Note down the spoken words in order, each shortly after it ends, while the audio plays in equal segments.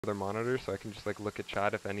other monitor so I can just like look at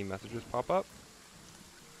chat if any messages pop up.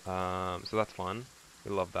 So that's fun. We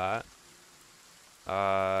love that.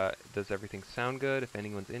 Does everything sound good? If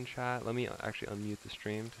anyone's in chat, let me actually unmute the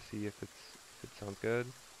stream to see if it sounds good.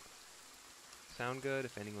 Sound good?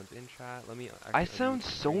 If anyone's in chat, let me. I sound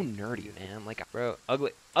so nerdy, man. Like, bro,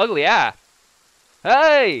 ugly, yeah.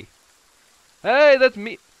 Hey, hey, that's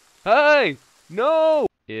me. Hey, no.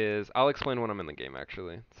 I'll explain when I'm in the game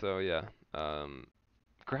actually. So yeah,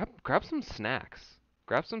 grab some snacks.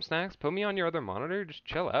 Grab some snacks. Put me on your other monitor. Just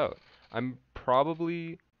chill out. I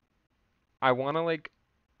wanna like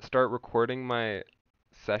start recording my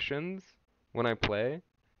sessions when I play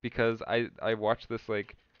because I watch this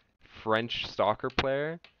like French soccer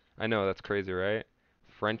player. I know that's crazy, right?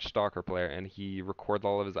 French soccer player, and he records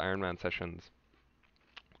all of his Iron Man sessions.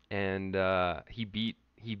 And he beat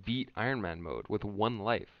Iron Man mode with 1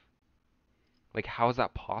 life. Like, how is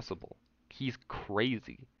that possible? He's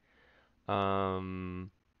crazy. But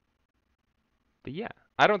yeah,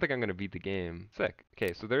 I don't think I'm gonna beat the game. Sick.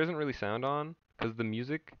 Okay, so there isn't really sound on because the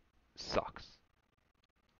music sucks.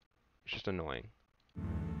 It's just annoying.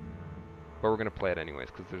 But we're gonna play it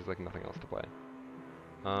anyways because there's like nothing else to play.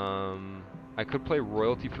 I could play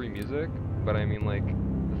royalty-free music, but I mean like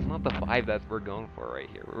that's not the vibe that we're going for right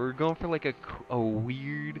here. We're going for like a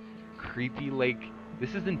weird, creepy like.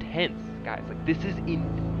 This is intense, guys. Like this is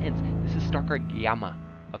intense. This is Starker Gamma.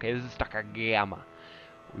 Okay, this is Starker Gamma.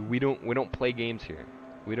 We don't play games here.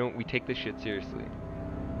 We take this shit seriously.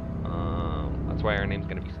 That's why our name's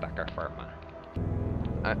gonna be Starker Pharma.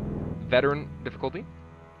 Veteran difficulty,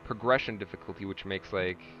 progression difficulty, which makes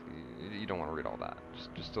like you don't want to read all that.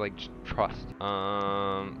 Just trust.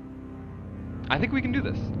 I think we can do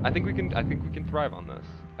this. I think we can thrive on this.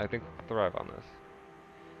 I think we'll thrive on this.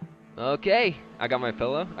 Okay, I got my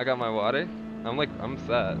pillow. I got my water. I'm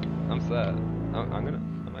set. I'm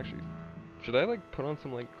actually. Should I like put on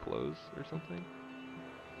some like clothes or something?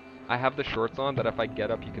 I have the shorts on that if I get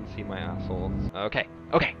up you can see my asshole. Okay,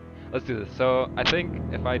 let's do this. So I think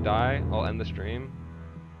if I die, I'll end the stream.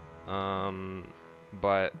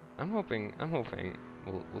 But I'm hoping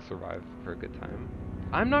we'll survive for a good time.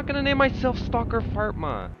 I'm not gonna name myself Stalker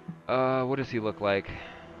Fartma. What does he look like?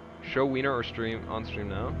 Show wiener or stream on stream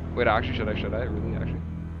now? Wait, actually, should I really actually?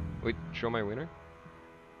 Wait, show my wiener?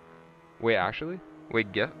 Wait, actually?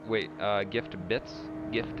 Wait, gift bits?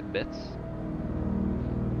 Gift bits?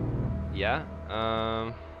 Yeah,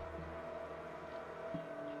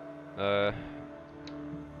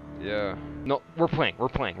 yeah. No, we're playing.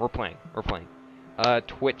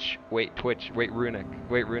 Twitch, wait, Runic,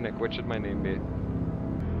 what should my name be?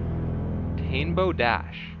 Tainbow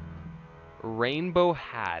Dash. Rainbow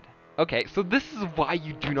Had. Okay, so this is why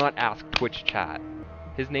you do not ask Twitch chat.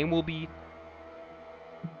 His name will be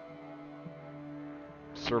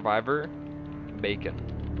Survivor Bacon.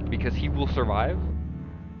 Because he will survive,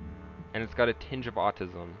 and it's got a tinge of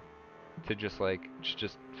autism to just like,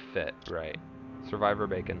 just fit, right? Survivor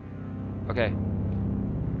Bacon. Okay.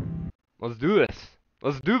 Let's do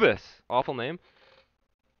this. Awful name.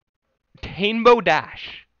 Tainbow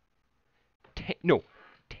Dash. No.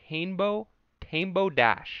 Tainbow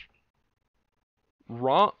Dash.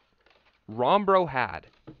 Rombro Had.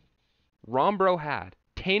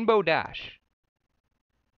 Tainbow Dash.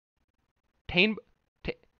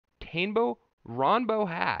 Tainbow Ronbo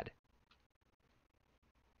Had.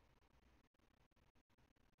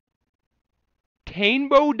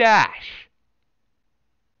 Tainbow Dash.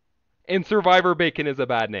 And Survivor Bacon is a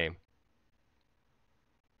bad name.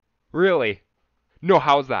 Really? No,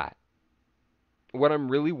 how's that? What I'm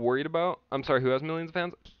really worried about... I'm sorry, who has millions of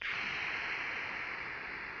fans?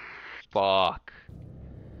 Fuck.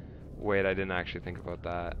 Wait, I didn't actually think about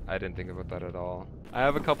that. I didn't think about that at all. I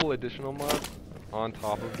have a couple additional mods on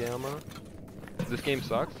top of Gamma. This game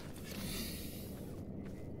sucks.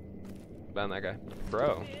 Ban that guy.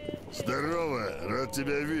 Bro. Здорово, рад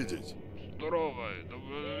тебя видеть. Здорово,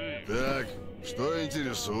 Так, что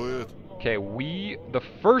интересует? Okay, the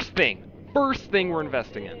first thing we're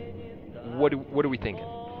investing in. What are we thinking?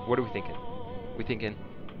 We thinking,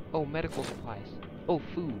 oh, medical supplies. Oh,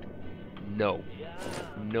 food. No.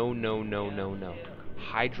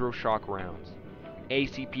 Hydroshock rounds.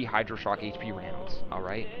 ACP Hydroshock HP rounds.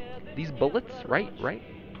 Alright? These bullets, right?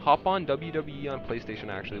 Hop on WWE on PlayStation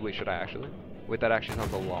actually. Wait, should I actually? Wait, that actually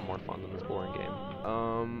sounds a lot more fun than this boring game.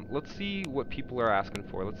 Let's see what people are asking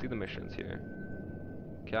for. Let's see the missions here.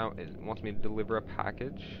 Okay, it wants me to deliver a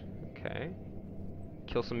package. Okay.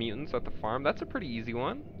 Kill some mutants at the farm. That's a pretty easy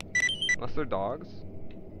one. Unless they're dogs.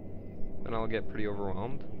 Then I'll get pretty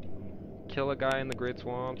overwhelmed. Kill a guy in the Great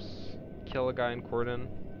Swamps. Kill a guy in Cordon.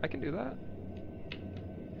 I can do that.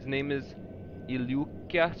 His name is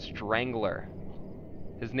Iluka Strangler.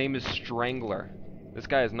 His name is Strangler. This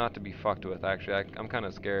guy is not to be fucked with, actually. I'm kind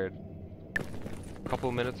of scared. A couple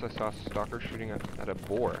of minutes I saw a stalker shooting at a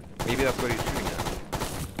boar. Maybe that's what he's shooting at.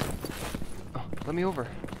 Oh, let me over.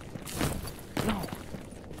 No.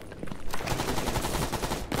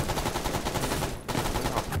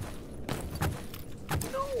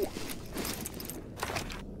 No.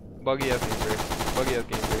 Buggy has game break. Buggy has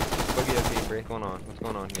game break. Buggy has game break. What's going on? What's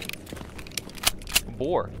going on here? A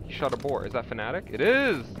boar. He shot a boar. Is that Fanatic? It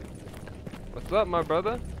is. What's up, my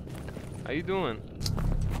brother? How you doing?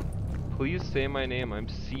 Please say my name. I'm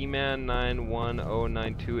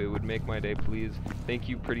Cman91092. It would make my day, please. Thank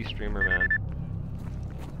you, pretty streamer, man.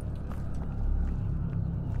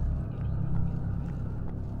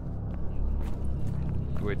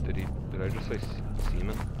 Wait, did I just say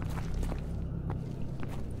semen?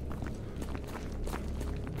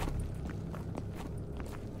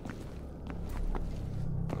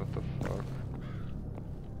 What the fuck?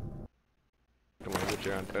 Come on, get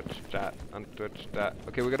your untouched chat. Untouched chat.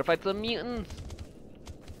 Okay, we gotta fight some mutants!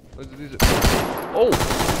 Let's do this. Oh!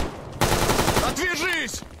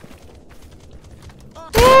 Отвяжись!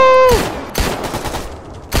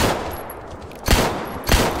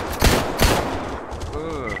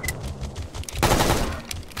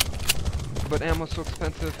 But ammo's so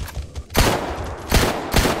expensive.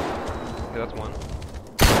 Okay, that's one.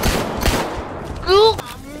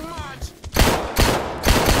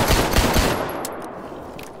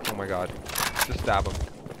 Oh my god. Just stab him.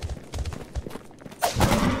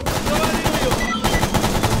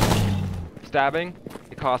 Stabbing,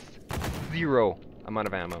 it costs 0 amount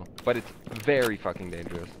of ammo, but it's very fucking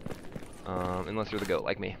dangerous. Unless you're the goat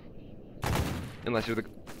like me. Unless you're the...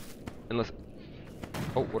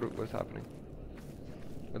 Oh, what is happening?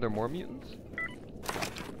 Are there more mutants?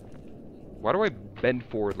 Why do I bend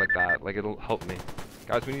forward like that? Like it'll help me.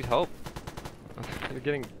 Guys, we need help. You're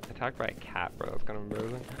getting attacked by a cat, bro. That's kind of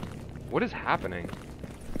embarrassing. What is happening?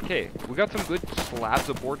 Okay, we got some good slabs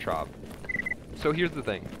of boar chop. So here's the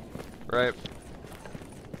thing, right?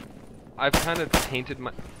 I've kind of tainted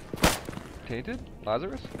my... Tainted?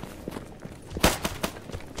 Lazarus?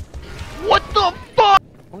 What the fuck?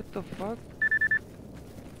 What the fuck?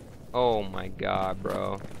 Oh my god,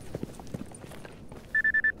 bro.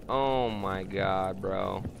 Oh my god,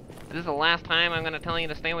 bro. This is the last time I'm gonna tell you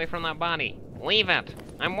to stay away from that body. Leave it!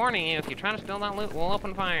 I'm warning you, if you try to steal that loot, we'll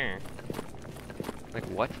open fire. Like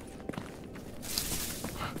what?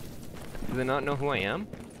 Do they not know who I am?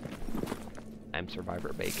 I'm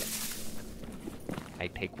Survivor Bacon. I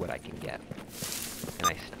take what I can get. And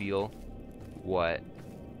I steal what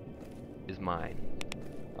is mine.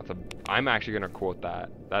 I'm actually gonna quote that.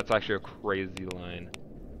 That's actually a crazy line.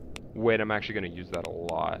 Wait, I'm actually gonna use that a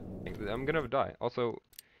lot. I'm gonna die. Also,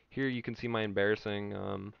 here you can see my embarrassing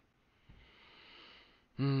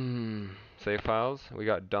save files. We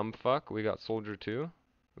got Dumbfuck, we got Soldier 2,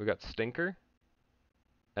 we got Stinker,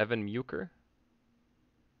 Evan Muker,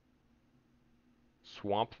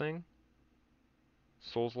 Swamp Thing,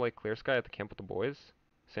 Souls Like Clear Sky at the Camp with the Boys,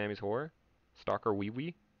 Sammy's Horror, Stalker Wee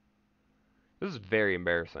Wee. This is very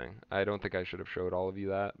embarrassing. I don't think I should have showed all of you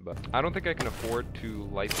that, but I don't think I can afford to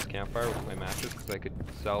light this campfire with my matches because I could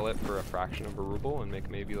sell it for a fraction of a ruble and make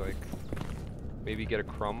maybe get a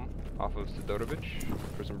crumb off of Sidorovic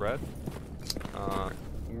for some bread.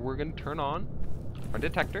 We're gonna turn on our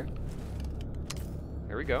detector.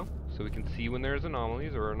 There we go. So we can see when there's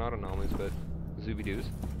anomalies, or not anomalies, but zooby-doos.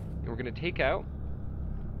 And we're gonna take out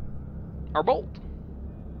our bolt.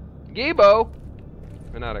 Gabo!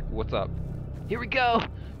 Fanatic, what's up? Here we go!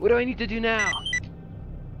 What do I need to do now?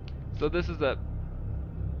 So this is a...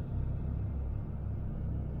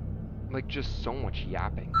 like, just so much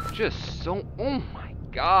yapping. Just so... oh my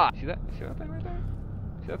god! See that? See that thing right there?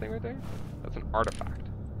 See that thing right there? That's an artifact.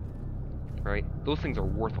 Right? Those things are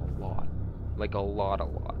worth a lot. Like, a lot.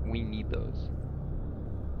 We need those.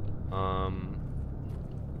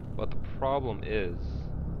 But the problem is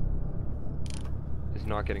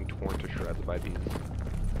not getting torn to shreds by these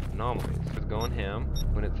anomalies. It's going ham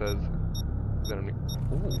when it says that I'm...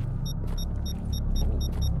 Ooh. Oh.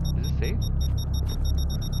 Is it safe?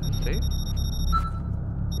 Is it safe?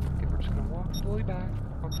 Okay, we're just gonna walk slowly back.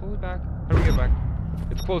 Walk slowly back. How do we get back?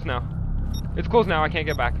 It's closed now. It's closed now. I can't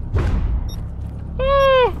get back.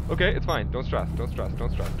 Ah! Okay, it's fine. Don't stress. Don't stress.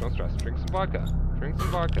 Don't stress. Don't stress. Drink some vodka. Drink some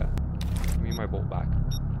vodka. Give me my bolt back.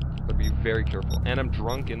 Gotta be very careful. And I'm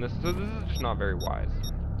drunk in this, so this is just not very wise.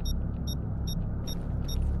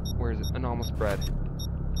 Where is it? Anomalous bread.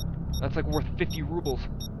 That's like worth 50 rubles.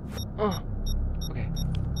 Okay.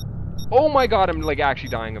 Oh my god, I'm like actually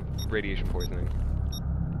dying of radiation poisoning.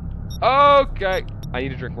 Okay. I need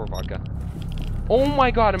to drink more vodka. Oh my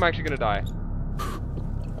god, I'm actually gonna die.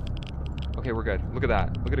 Okay, we're good. Look at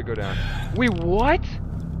that. Look at it go down. Wait, what?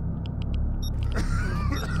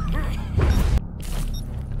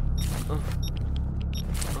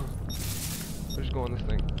 Let's just go on this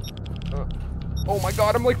thing. Oh my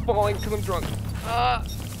god, I'm like falling because I'm drunk.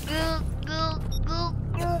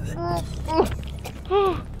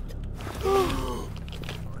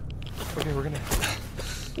 Okay, we're gonna...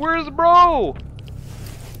 Where's bro?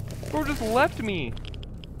 Bro just left me.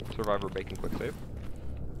 Survivor bacon quick save.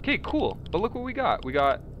 Okay, cool. But look what we got. We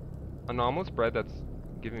got anomalous bread that's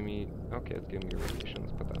giving me... Okay, it's giving me radiation.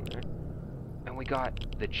 Let's put that in there. And we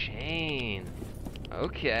got the chain.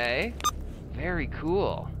 Okay. Very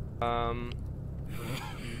cool.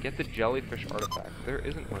 Get the jellyfish artifact. There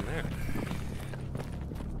isn't one there.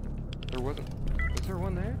 There wasn't. Was there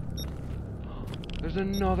one there? There's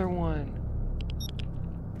another one.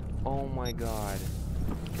 Oh my god.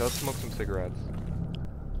 Okay, let's smoke some cigarettes.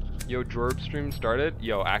 Yo, Jorb stream started.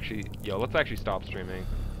 Yo, let's actually stop streaming.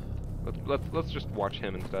 Let's just watch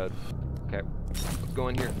him instead. Okay, let's go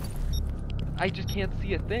in here. I just can't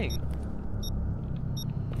see a thing.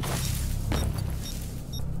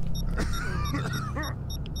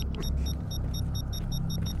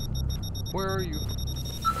 Where are you?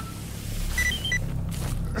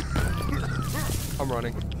 I'm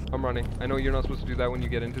running. I'm running. I know you're not supposed to do that when you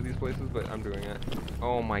get into these places, but I'm doing it.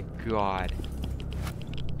 Oh my god.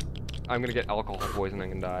 I'm gonna get alcohol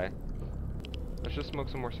poisoning and die. Let's just smoke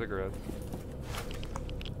some more cigarettes.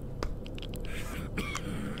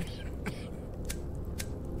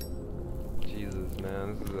 Jesus,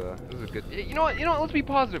 man, this is a good. You know what? Let's be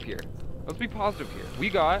positive here. Let's be positive here. We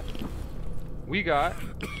got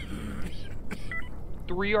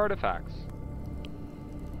 3 artifacts.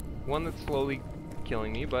 One that's slowly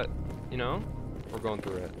killing me, but you know, we're going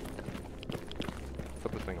through it.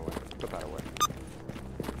 Put this thing away. Put that away.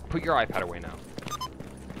 Put your iPad away now.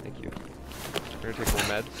 Thank you. We're gonna take more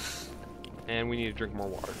meds, and we need to drink more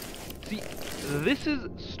water. See, this is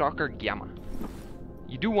Stalker Gamma.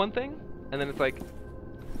 You do one thing, and then it's like,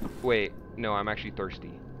 wait, no, I'm actually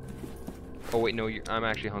thirsty. Oh wait, no, I'm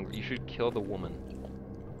actually hungry. You should kill the woman.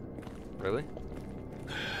 Really?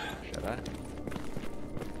 Should I?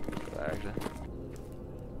 Should I actually?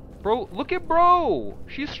 Bro, look at bro!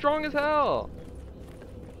 She's strong as hell!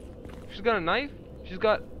 She's got a knife? She's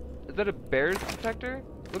got... Is that a bear's detector?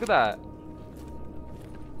 Look at that.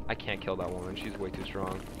 I can't kill that woman. She's way too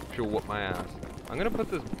strong. She'll whoop my ass. I'm gonna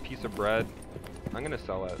put this piece of bread... I'm gonna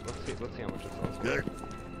sell it. Let's see how much it sells for.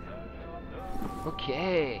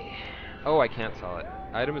 Okay. Oh, I can't sell it.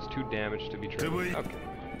 Item is too damaged to be traded. Okay.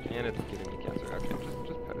 And it's giving me cancer. Okay,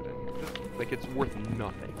 just put it in. Just, like it's worth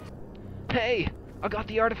nothing. Hey! I got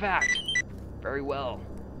the artifact! Very well.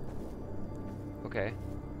 Okay.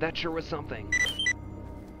 That sure was something.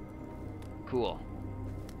 Cool.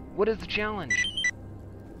 What is the challenge?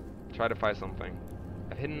 Try to find something.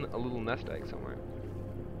 I've hidden a little nest egg somewhere.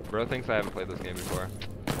 Bro thinks I haven't played this game before.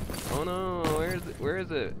 Oh no, where is it? Where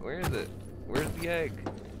is it? Where is it? Where's the egg?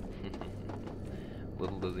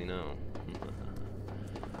 Little does he know.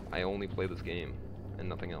 I only play this game and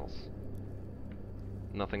nothing else.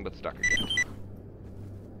 Nothing but Stalker again.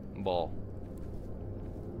 Ball.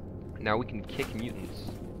 Now we can kick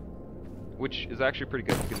mutants, which is actually pretty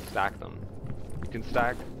good. You can stack them. You can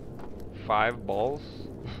stack 5 balls.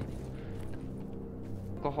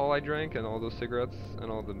 Alcohol I drank and all those cigarettes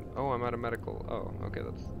and all the... Oh, I'm out of medical. Oh, okay,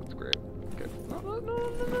 that's great. Okay. No,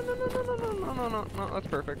 that's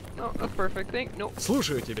perfect. No, that's perfect. No.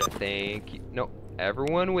 Слушаю тебя. Thank you. No,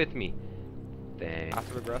 everyone with me. Thank.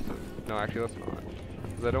 Passive aggressive. No, actually, let's not.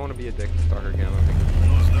 Because I don't want to be a dick to Stalker Gamma.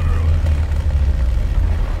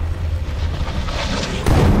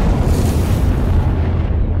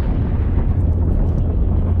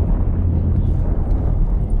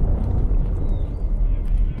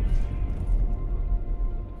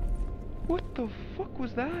 What the fuck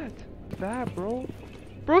was that? That, bro?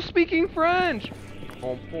 Bro speaking French!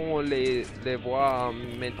 On peut les voir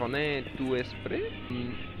maintenant tout esprit?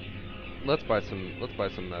 Let's buy some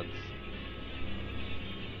meds.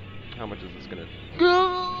 How much is this gonna...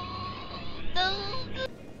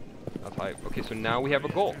 That's hype. Okay, so now we have a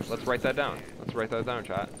goal. Let's write that down. Let's write that down,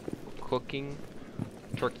 chat. Cooking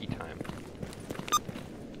turkey time.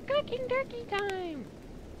 Cooking turkey time!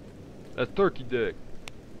 That's turkey dick.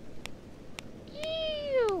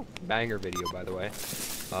 Banger video, by the way.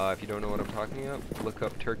 If you don't know what I'm talking about, look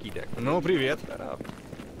up turkey dick. Ну, привет. Look that up.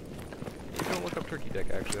 You don't look up turkey dick,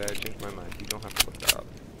 actually. I changed my mind. You don't have to look that up.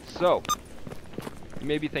 So, you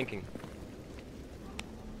may be thinking,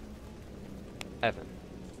 Evan,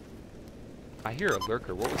 I hear a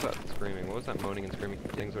lurker. What was that screaming? What was that moaning and screaming?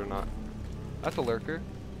 Things are not. That's a lurker.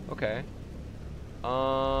 Okay.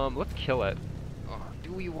 Let's kill it. Oh,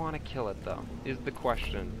 do we want to kill it though? Is the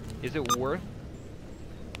question. Is it worth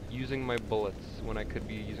using my bullets when I could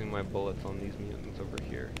be using my bullets on these mutants over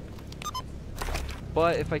here?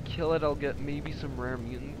 But if I kill it, I'll get maybe some rare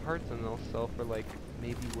mutant parts, and they'll sell for like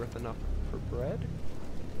maybe worth enough for bread.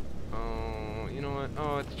 Oh, you know what?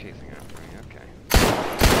 Oh, it's chasing after me. Okay.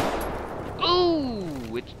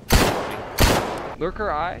 Ooh, it's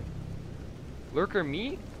lurker eye. Lurker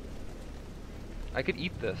meat. I could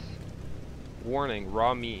eat this. Warning: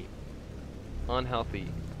 raw meat, unhealthy,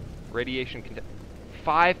 radiation content.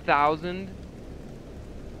 5,000.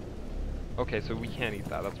 Okay, so we can't eat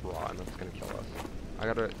that. That's raw, and that's gonna kill us. I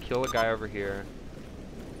gotta kill a guy over here.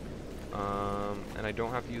 And I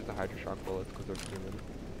don't have to use the hydroshock bullets because they're human.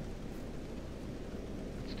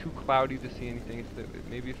 It's too cloudy to see anything.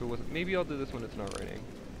 Maybe if it wasn't, maybe I'll do this when it's not raining.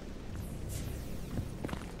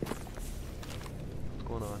 What's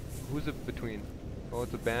going on? Who's it between? Oh,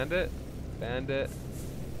 it's a bandit. Bandit.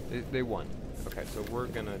 They won. Okay, so we're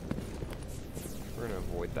gonna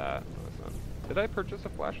avoid that. Did I purchase a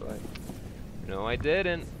flashlight? No, I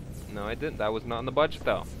didn't. No, I didn't. That was not in the budget,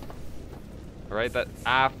 though. All right, that's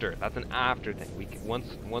after. That's an after thing. We can,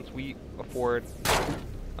 once we afford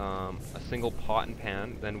a single pot and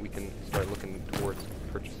pan, then we can start looking towards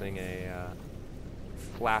purchasing a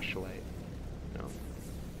flashlight. No,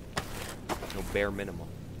 bare minimum.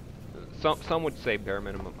 Some would say bare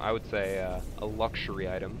minimum. I would say a luxury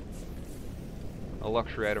item. A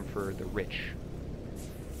luxury item for the rich.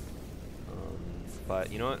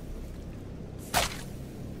 But you know what?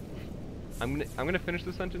 I'm gonna finish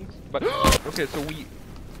the sentence. But okay, so we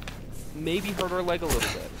maybe hurt our leg a little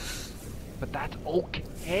bit, but that's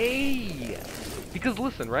okay. Because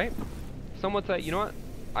listen, right? Some would say, you know what?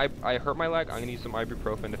 I hurt my leg. I'm gonna use some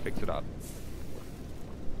ibuprofen to fix it up.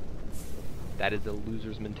 That is a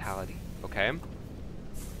loser's mentality. Okay?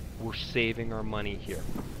 We're saving our money here.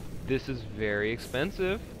 This is very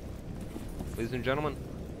expensive, ladies and gentlemen.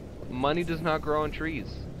 Money does not grow on trees,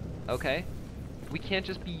 okay? We can't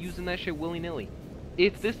just be using that shit willy-nilly.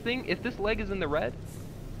 If this leg is in the red,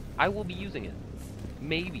 I will be using it.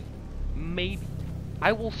 Maybe.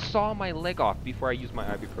 I will saw my leg off before I use my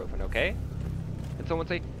ibuprofen, okay? And someone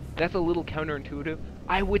say, that's a little counterintuitive.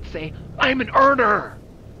 I would say, I'm an earner!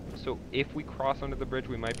 So if we cross under the bridge,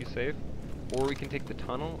 we might be safe. Or we can take the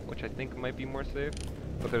tunnel, which I think might be more safe.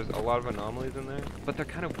 But there's a lot of anomalies in there. But they're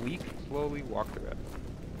kind of weak. Slowly walk through it.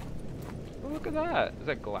 Oh, look at that. Is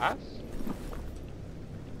that glass?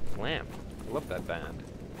 Lamp. I love that band.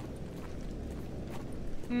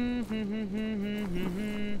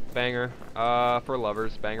 Banger. For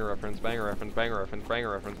lovers. Banger reference. Banger reference. Banger reference.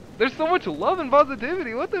 Banger reference. There's so much love and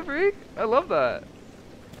positivity. What the freak? I love that.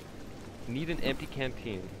 Need an empty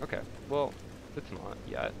canteen. Okay. Well, it's not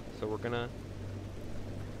yet. So we're gonna...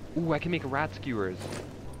 Ooh, I can make rat skewers.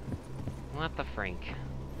 What the frank?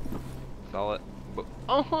 Sell it.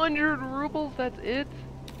 100 rubles, that's it?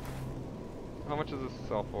 How much does this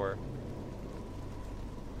sell for?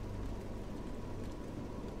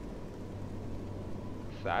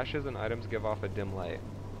 Sashes and items give off a dim light.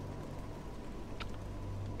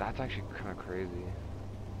 That's actually kind of crazy.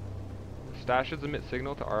 Stashes emit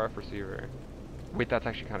signal to RF receiver. Wait, that's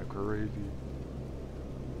actually kind of crazy.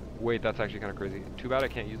 Wait, that's actually kind of crazy. Too bad I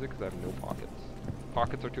can't use it because I have no pockets.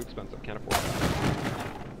 Pockets are too expensive, can't afford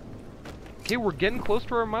that. Okay, we're getting close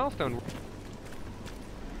to our milestone.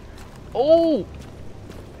 Oh!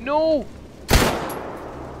 No!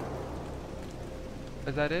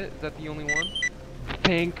 Is that it? Is that the only one?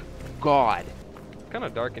 Thank God. It's kind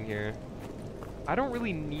of dark in here. I don't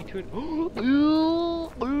really need to...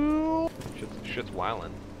 Shit's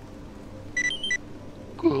wildin'.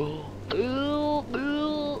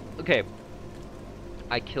 Okay.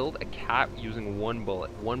 I killed a cat using one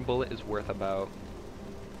bullet. One bullet is worth about...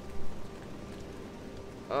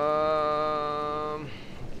 let's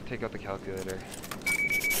take out the calculator.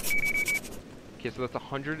 Okay, so that's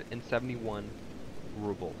 171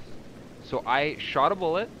 rubles. So I shot a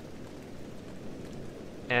bullet,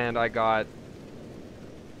 and I got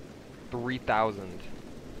 3,000,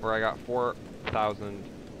 or I got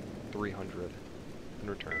 4,300 in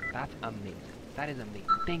return. That's amazing. That is amazing.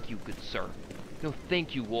 Thank you, good sir. No,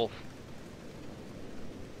 thank you, Wolf.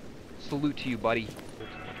 Salute to you, buddy.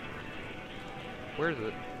 Where is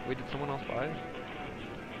it? Wait, did someone else buy it?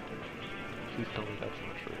 Please tell me that's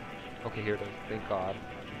not true. Okay, here it is. Thank God.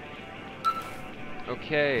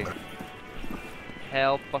 Okay.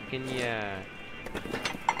 Hell fucking yeah.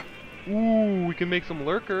 Ooh, we can make some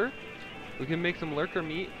lurker. We can make some lurker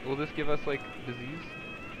meat. Will this give us, like, disease?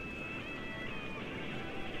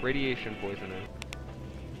 Radiation poisoning.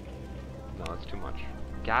 No, that's too much.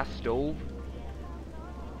 Gas stove?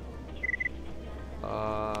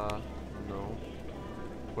 No.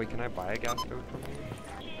 Wait, can I buy a gas stove from you?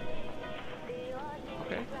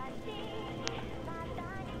 Okay.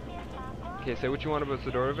 Okay, say what you want about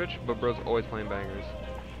Sidorovich, but bro's always playing bangers.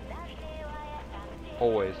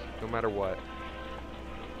 Always, no matter what.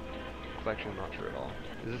 It's actually not true at all.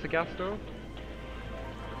 Is this a gas stove?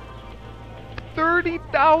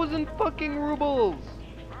 30,000 fucking rubles!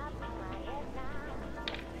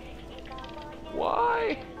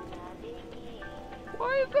 Why?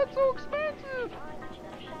 Why is that so expensive?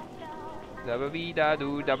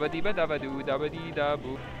 Dabba-dee-da-doo, dabba-dee-ba-dabba-doo,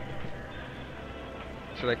 dabba-dee-da-boo.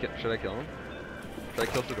 Should I kill him? Should I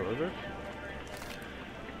kill Sidorovich?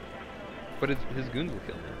 But his goons will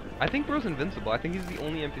kill me. I think bro's invincible. I think he's the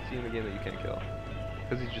only NPC in the game that you can't kill.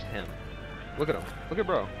 Because he's just him. Look at him. Look at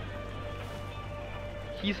bro.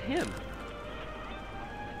 He's him.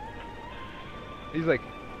 He's like,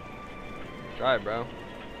 try it, bro.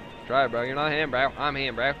 Try it, bro. You're not him, bro. I'm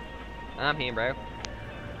him, bro. I'm him, bro.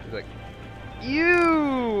 He's like,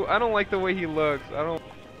 ew! I don't like the way he looks. I don't.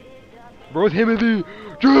 Bro's Himothy!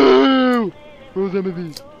 Drew! Bro's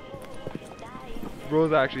Himothy.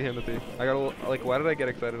 Bro's actually Himothy. I gotta, like, why did I get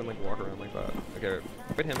excited and, like, walk around like that? Okay,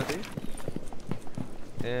 wait, Himothy.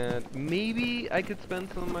 And maybe I could spend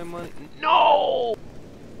some of my money. No!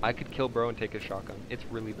 I could kill bro and take his shotgun. It's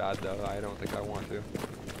really bad, though. I don't think I want to.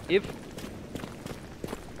 If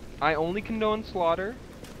I only condone slaughter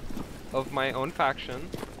of my own faction,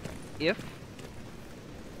 if,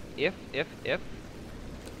 let's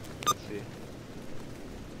see.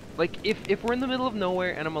 Like, if we're in the middle of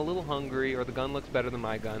nowhere and I'm a little hungry or the gun looks better than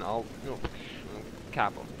my gun, I'll, you know,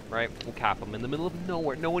 cap him, right? We'll cap him in the middle of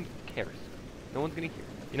nowhere. No one cares. No one's gonna hear.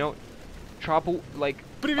 You know, like,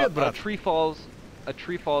 a tree falls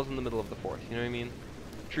in the middle of the forest. You know what I mean?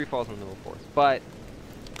 A tree falls in the middle of the forest. But,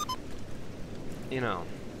 you know,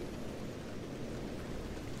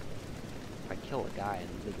 if I kill a guy in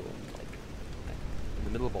the middle of, like, in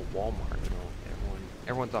the middle of a Walmart, you know,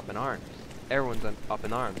 everyone's up in arms. Everyone's up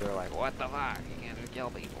in arms. They're like, what the fuck? You can't just kill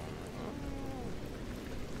people.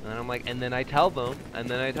 And I'm like, and then I tell them, if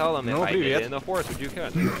I did it in the forest, would you care?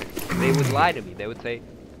 They would lie to me. They would say,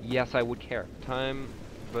 yes, I would care.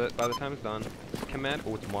 But by the time it's done, command.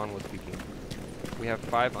 Oh, it's monolith speaking. We have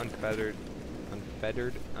 5 unfettered.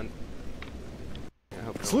 I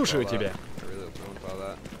hope Слушаю тебя. I really hope no one saw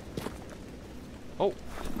that. Oh,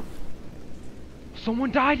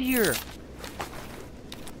 someone died here.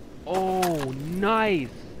 Oh, nice.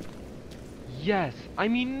 Yes. I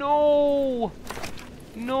mean, no.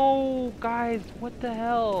 No, guys. What the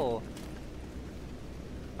hell?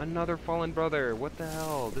 Another fallen brother. What the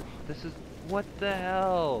hell? This is... What the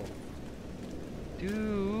hell?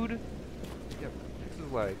 Dude. Yeah, this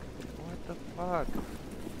is like... What the fuck?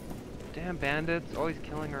 Damn bandits. Always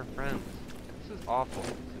killing our friends. This is awful.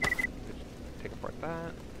 Just take apart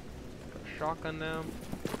that. Got a shotgun now.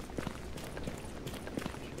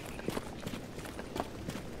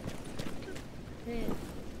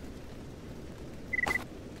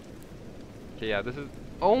 Okay, yeah, this is...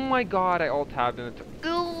 Oh my god, I alt-tabbed and it...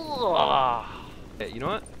 Okay, you know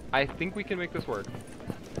what? I think we can make this work.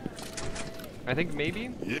 I think maybe...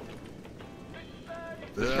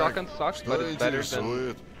 This shotgun sucks, but it's better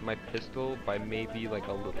than my pistol by maybe, like,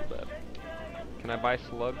 a little bit. Can I buy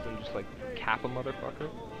slugs and just, like, cap a motherfucker?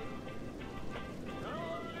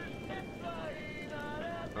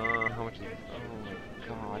 How much is this?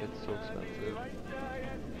 Oh my god, it's so expensive.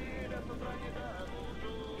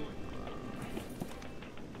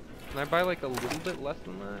 Can I buy like a little bit less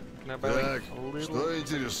than that? Can I buy like a little bit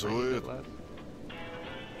less?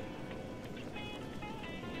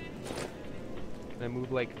 Can I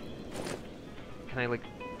move like... Can I like...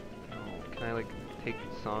 Oh, can I like take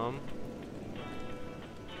some?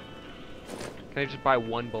 Can I just buy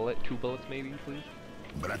 1 bullet, 2 bullets maybe, please?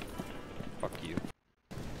 Fuck you.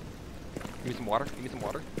 Give me some water, give me some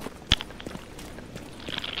water.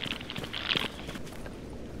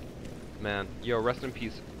 Man, yo, rest in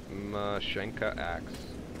peace, Mashenka Axe.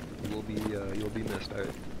 You'll be missed out.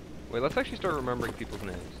 Wait, let's actually start remembering people's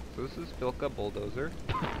names. So this is Filka Bulldozer.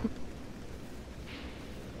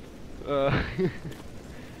 I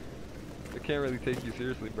can't really take you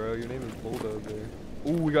seriously, bro. Your name is Bulldozer.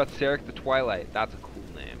 Ooh, we got Sarek the Twilight. That's a cool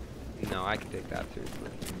name. No, I can take that seriously.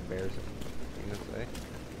 It's embarrassing. I'm gonna say.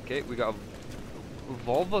 Okay, we got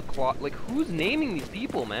Volva Claw. Like, who's naming these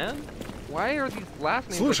people, man? Why are these last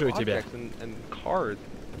names like objects and cards?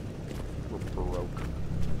 We're broke.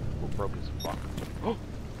 We're broke as fuck.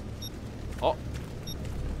 Oh!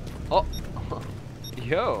 Oh!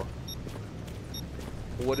 Yo!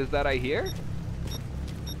 What is that I hear?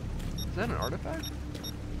 Is that an artifact?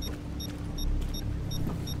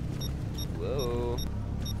 Whoa.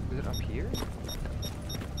 Is it up here?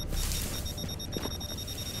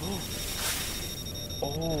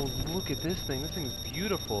 Oh, look at this thing. This thing's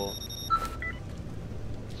beautiful.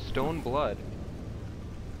 Stone blood.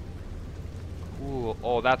 Cool.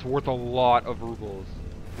 Oh, that's worth a lot of rubles.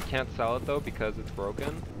 We can't sell it though because it's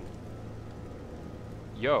broken.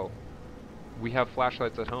 Yo. We have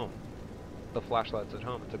flashlights at home. The flashlight's at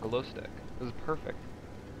home. It's a glow stick. This is perfect.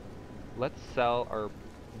 Let's sell our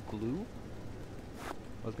glue.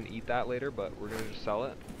 I was gonna eat that later, but we're gonna just sell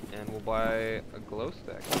it, and we'll buy a glow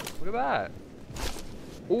stick. Look at that.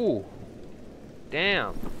 Ooh.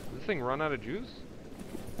 Damn. Does this thing run out of juice?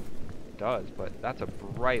 It does, but that's a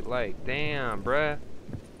bright light. Damn, bruh.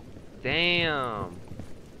 Damn.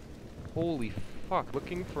 Holy fuck.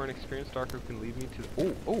 Looking for an experienced doctor who can lead me to...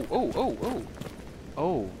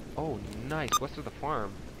 Oh, nice. West of the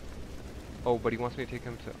farm. Oh, but he wants me to take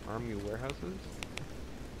him to army warehouses?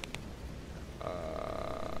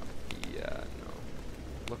 Yeah, no.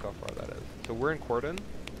 Look how far that is. So we're in Cordon.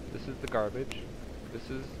 This is the garbage. This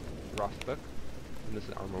is Rostock. And this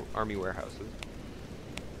is army warehouses.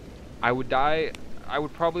 I would die. I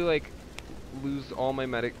would probably, like, lose all my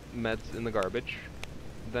meds in the garbage.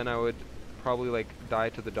 Then I would probably, like, die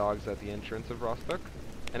to the dogs at the entrance of Rostock.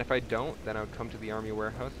 And if I don't, then I would come to the army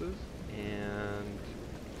warehouses and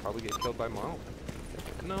probably get killed by Marl.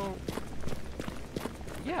 No.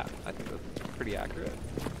 Yeah, I think that's pretty accurate.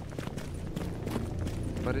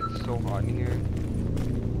 But it's so hot in here.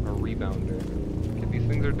 A rebounder. Okay, these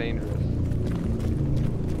things are dangerous.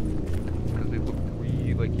 Because they look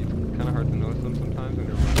really, like, it's kind of hard to notice them sometimes when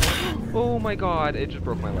they're running. Oh my god, it just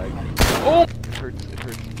broke my leg. Oh! It hurts me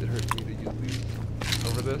to use these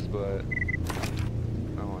over this, but...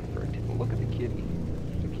 I want for it. Look at the kitty.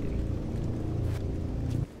 There's a kitty.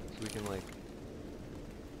 So we can, like...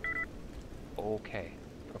 Okay.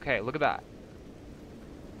 Okay, look at that.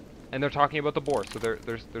 And they're talking about the boar, so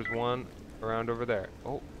there's one around over there.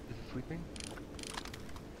 Oh, is it sleeping?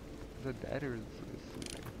 Is it dead or is it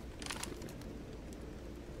sleeping?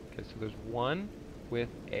 Okay, so there's one with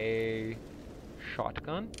a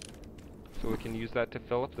shotgun. So we can use that to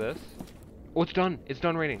fill up this. Oh, it's done! It's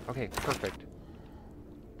done raining. Okay, perfect.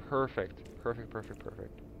 Perfect. Perfect, perfect,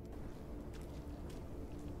 perfect.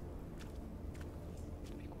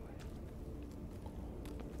 Be quiet.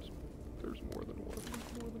 There's more than one.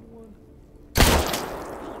 There's more than one.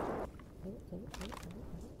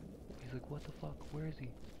 He's like, what the fuck? Where is he?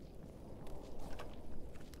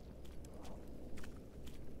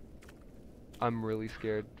 I'm really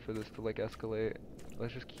scared for this to, like, escalate.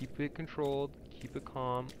 Let's just keep it controlled, keep it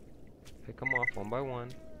calm, pick them off one by one.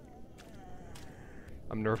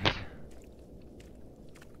 I'm nervous.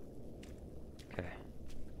 Okay.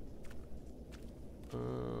 I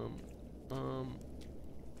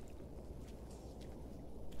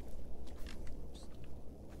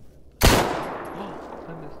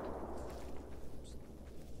missed.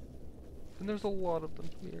 And there's a lot of them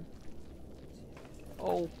here.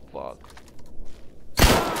 Oh, fuck.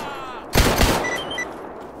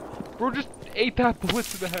 Bro just ate that bullet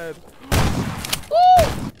to the head.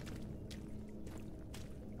 Woo!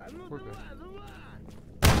 We're good.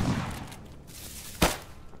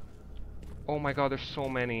 Oh my god, there's so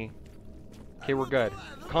many. Okay, we're good.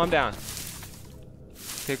 Calm down.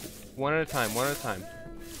 Take one at a time, one at a time.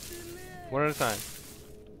 One at a time.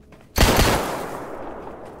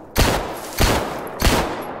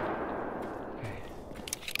 Okay.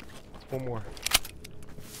 One more.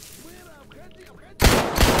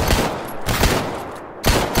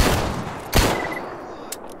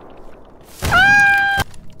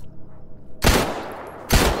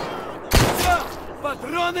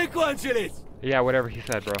 Yeah, whatever he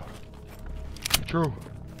said, bro. True.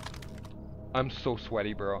 I'm so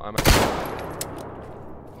sweaty, bro. I'm a...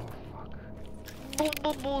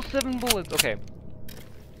 Oh, fuck. 7 bullets. Okay.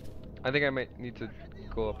 I think I might need to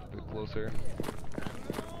go up a bit closer.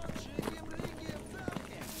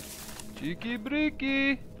 Cheeky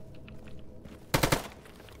breaky.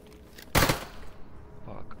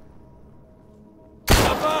 Fuck.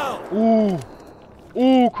 Ooh.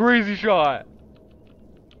 Ooh, crazy shot.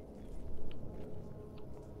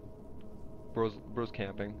 Bro's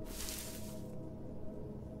camping.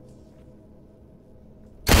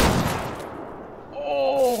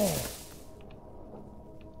 Oh!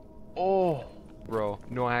 Oh! Bro,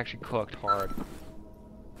 no, I actually cooked hard.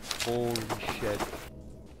 Holy shit.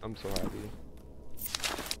 I'm so happy.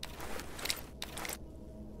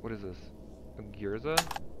 What is this? A Gyrza?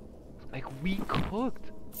 Like, we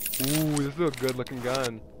cooked! Ooh, this is a good looking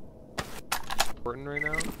gun. Important right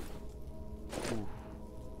now. Ooh.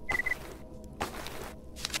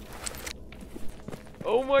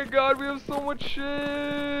 Oh my god, we have so much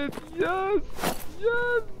shit! Yes!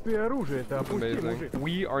 Yes! That's amazing.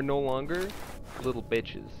 We are no longer little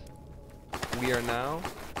bitches. We are now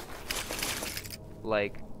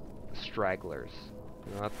like stragglers.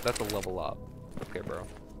 You know, that's a level up. Okay, bro.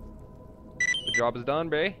 The job is done,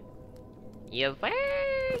 bae. Yes, sir.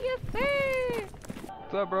 Yes, sir.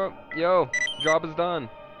 What's up, bro? Yo, job is done.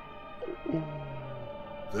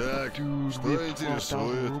 Так, Dude, что we have 12,000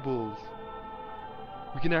 интересует? rubles.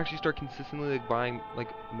 We can actually start consistently like buying like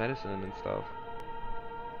medicine and stuff.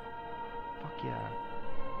 Fuck yeah.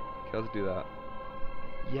 Okay, let's do that.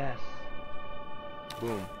 Yes.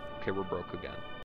 Boom. Okay, we're broke again.